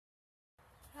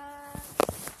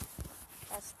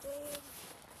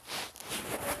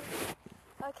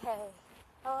Okay,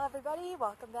 hello everybody,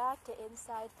 welcome back to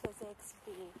Inside Physics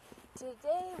V.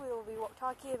 Today we will be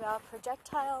talking about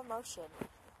projectile motion.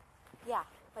 Yeah,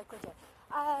 like legit.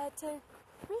 To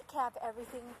recap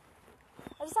everything,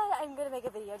 I decided I'm going to make a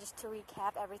video just to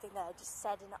recap everything that I just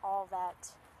said and all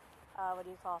that,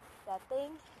 that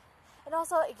thing. And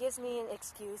also it gives me an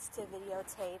excuse to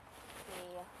videotape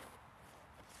me,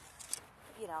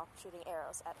 shooting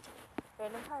arrows at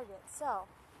random targets. So,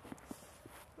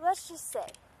 let's just say,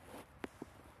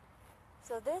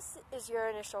 so this is your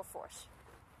initial force.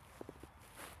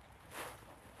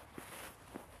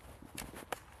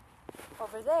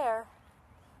 Over there,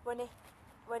 when it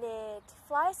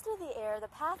flies through the air, the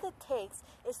path it takes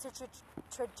is to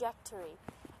trajectory.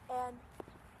 And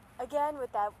again,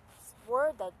 with that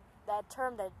word, that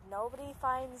term that nobody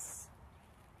finds,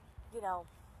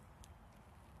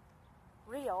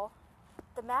 real,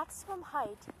 the maximum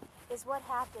height is what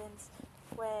happens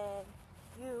when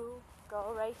you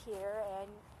go right here and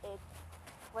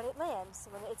when it lands,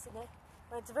 when its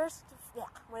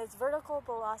vertical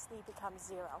velocity becomes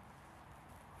 0.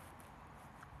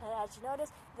 And as you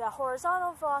notice, the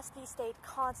horizontal velocity stayed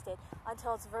constant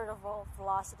until its vertical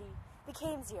velocity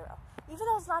became 0. Even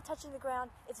though it's not touching the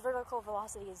ground, its vertical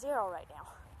velocity is 0 right now.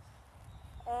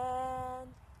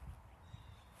 And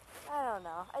I don't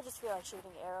know, I just feel like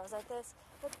shooting arrows like this.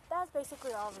 But that's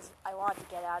basically all I wanted to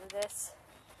get out of this.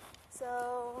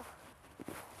 So,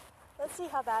 let's see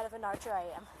how bad of an archer I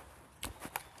am.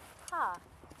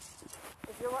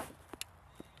 If you're what?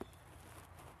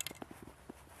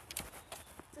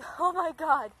 Oh my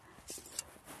god! See?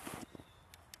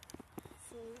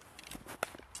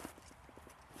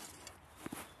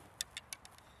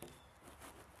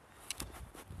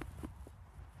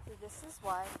 This is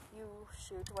why you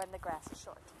shoot when the grass is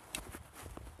short.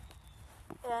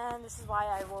 And this is why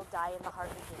I will die in the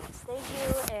heart of the games. Thank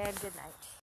you, and good night.